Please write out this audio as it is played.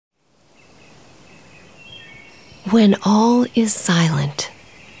When all is silent,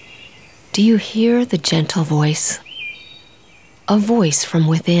 do you hear the gentle voice? A voice from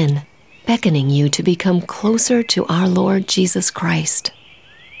within, beckoning you to become closer to our Lord Jesus Christ.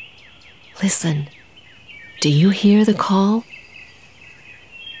 Listen, do you hear the call?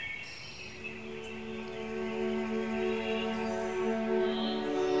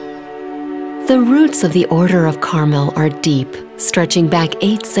 The roots of the Order of Carmel are deep, stretching back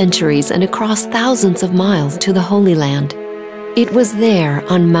 8 centuries and across thousands of miles to the Holy Land. It was there,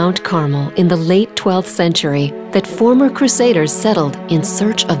 on Mount Carmel, in the late 12th century, that former Crusaders settled in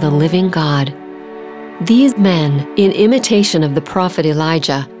search of the living God. These men, in imitation of the prophet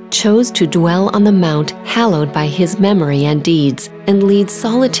Elijah, chose to dwell on the mount hallowed by his memory and deeds, and lead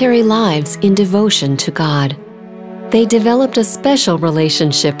solitary lives in devotion to God. They developed a special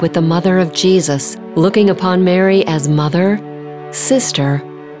relationship with the mother of Jesus, looking upon Mary as mother, sister,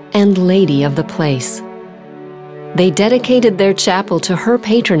 and lady of the place. They dedicated their chapel to her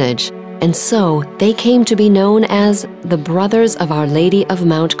patronage, and so they came to be known as the Brothers of Our Lady of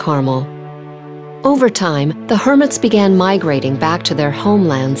Mount Carmel. Over time, the hermits began migrating back to their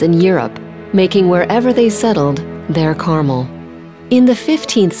homelands in Europe, making wherever they settled their Carmel. In the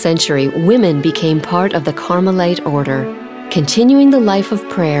 15th century, women became part of the Carmelite order, continuing the life of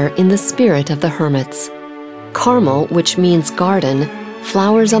prayer in the spirit of the hermits. Carmel, which means garden,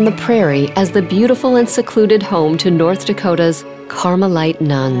 flowers on the prairie as the beautiful and secluded home to North Dakota's Carmelite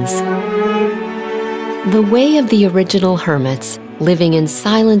nuns. The way of the original hermits, living in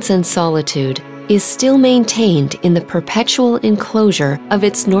silence and solitude, is still maintained in the perpetual enclosure of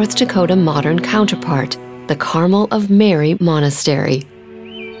its North Dakota modern counterpart, the Carmel of Mary Monastery.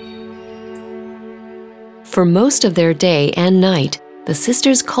 For most of their day and night, the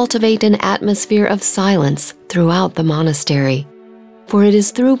sisters cultivate an atmosphere of silence throughout the monastery, for it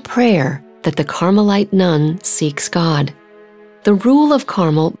is through prayer that the Carmelite nun seeks God. The rule of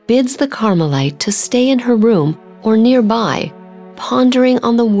Carmel bids the Carmelite to stay in her room or nearby, pondering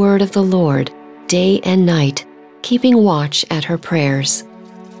on the word of the Lord day and night, keeping watch at her prayers.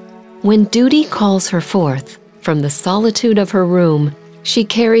 When duty calls her forth, from the solitude of her room, she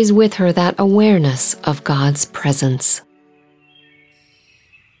carries with her that awareness of God's presence.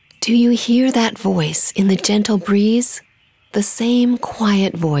 Do you hear that voice in the gentle breeze? The same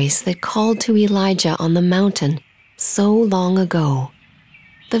quiet voice that called to Elijah on the mountain so long ago.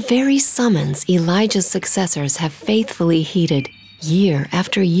 The very summons Elijah's successors have faithfully heeded year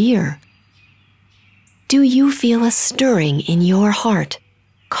after year. Do you feel a stirring in your heart,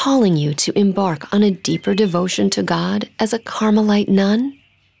 calling you to embark on a deeper devotion to God as a Carmelite nun?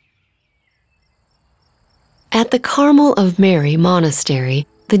 At the Carmel of Mary Monastery,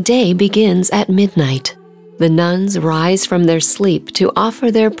 the day begins at midnight. The nuns rise from their sleep to offer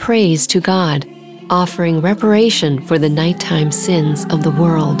their praise to God, offering reparation for the nighttime sins of the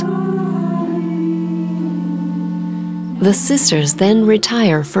world. The sisters then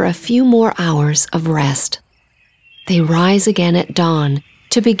retire for a few more hours of rest. They rise again at dawn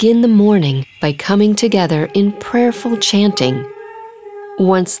to begin the morning by coming together in prayerful chanting.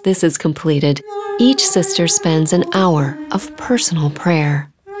 Once this is completed, each sister spends an hour of personal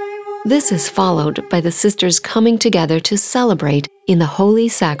prayer. This is followed by the sisters coming together to celebrate in the holy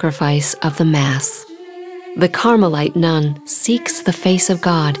sacrifice of the Mass. The Carmelite nun seeks the face of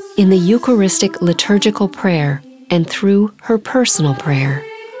God in the Eucharistic liturgical prayer and through her personal prayer.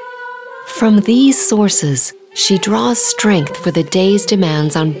 From these sources, she draws strength for the day's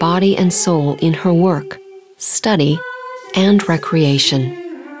demands on body and soul in her work, study, and recreation.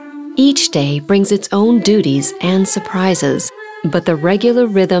 Each day brings its own duties and surprises, but the regular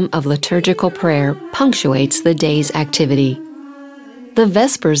rhythm of liturgical prayer punctuates the day's activity. The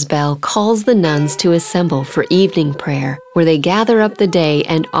Vespers bell calls the nuns to assemble for evening prayer, where they gather up the day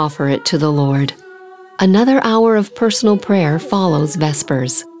and offer it to the Lord. Another hour of personal prayer follows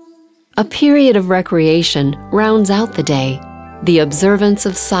Vespers. A period of recreation rounds out the day. The observance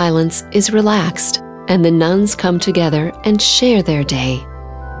of silence is relaxed, and the nuns come together and share their day.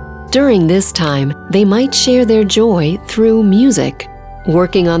 During this time, they might share their joy through music,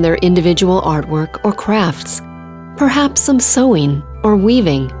 working on their individual artwork or crafts, perhaps some sewing or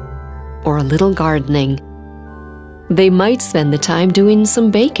weaving, or a little gardening. They might spend the time doing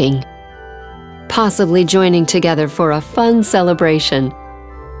some baking, possibly joining together for a fun celebration,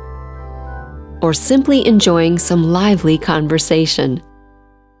 or simply enjoying some lively conversation.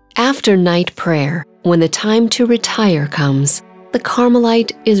 After night prayer, when the time to retire comes, the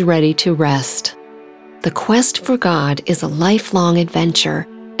Carmelite is ready to rest. The quest for God is a lifelong adventure,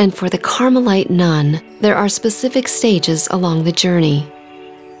 and for the Carmelite nun, there are specific stages along the journey.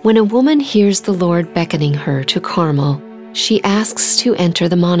 When a woman hears the Lord beckoning her to Carmel, she asks to enter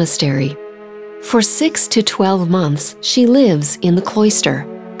the monastery. For 6 to 12 months, she lives in the cloister,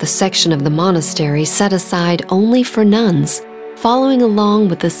 the section of the monastery set aside only for nuns, following along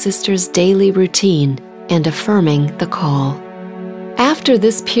with the sister's daily routine and affirming the call. After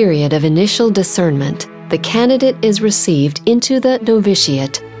this period of initial discernment, the candidate is received into the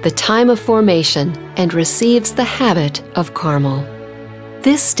novitiate, the time of formation, and receives the habit of Carmel.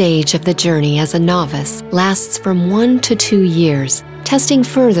 This stage of the journey as a novice lasts from 1 to 2 years, testing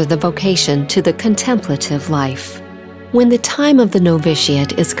further the vocation to the contemplative life. When the time of the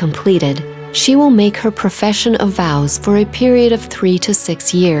novitiate is completed, she will make her profession of vows for a period of 3 to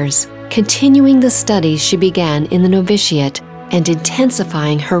 6 years, continuing the studies she began in the novitiate and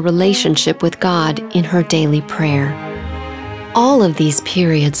intensifying her relationship with God in her daily prayer. All of these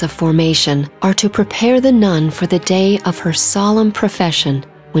periods of formation are to prepare the nun for the day of her solemn profession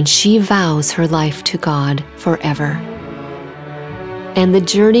when she vows her life to God forever. And the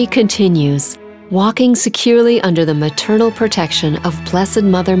journey continues, walking securely under the maternal protection of Blessed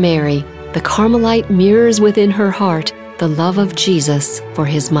Mother Mary. The Carmelite mirrors within her heart the love of Jesus for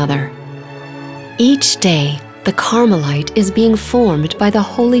his mother. Each day, the Carmelite is being formed by the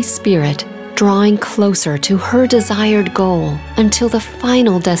Holy Spirit, drawing closer to her desired goal until the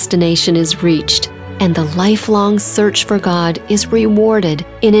final destination is reached and the lifelong search for God is rewarded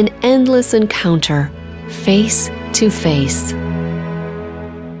in an endless encounter, face to face.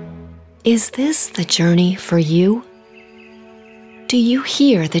 Is this the journey for you? Do you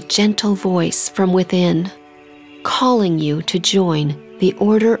hear the gentle voice from within, calling you to join the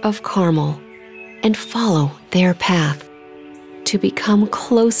Order of Carmel and follow their path to become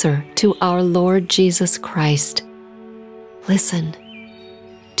closer to our Lord Jesus Christ? Listen,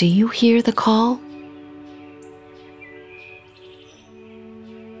 do you hear the call?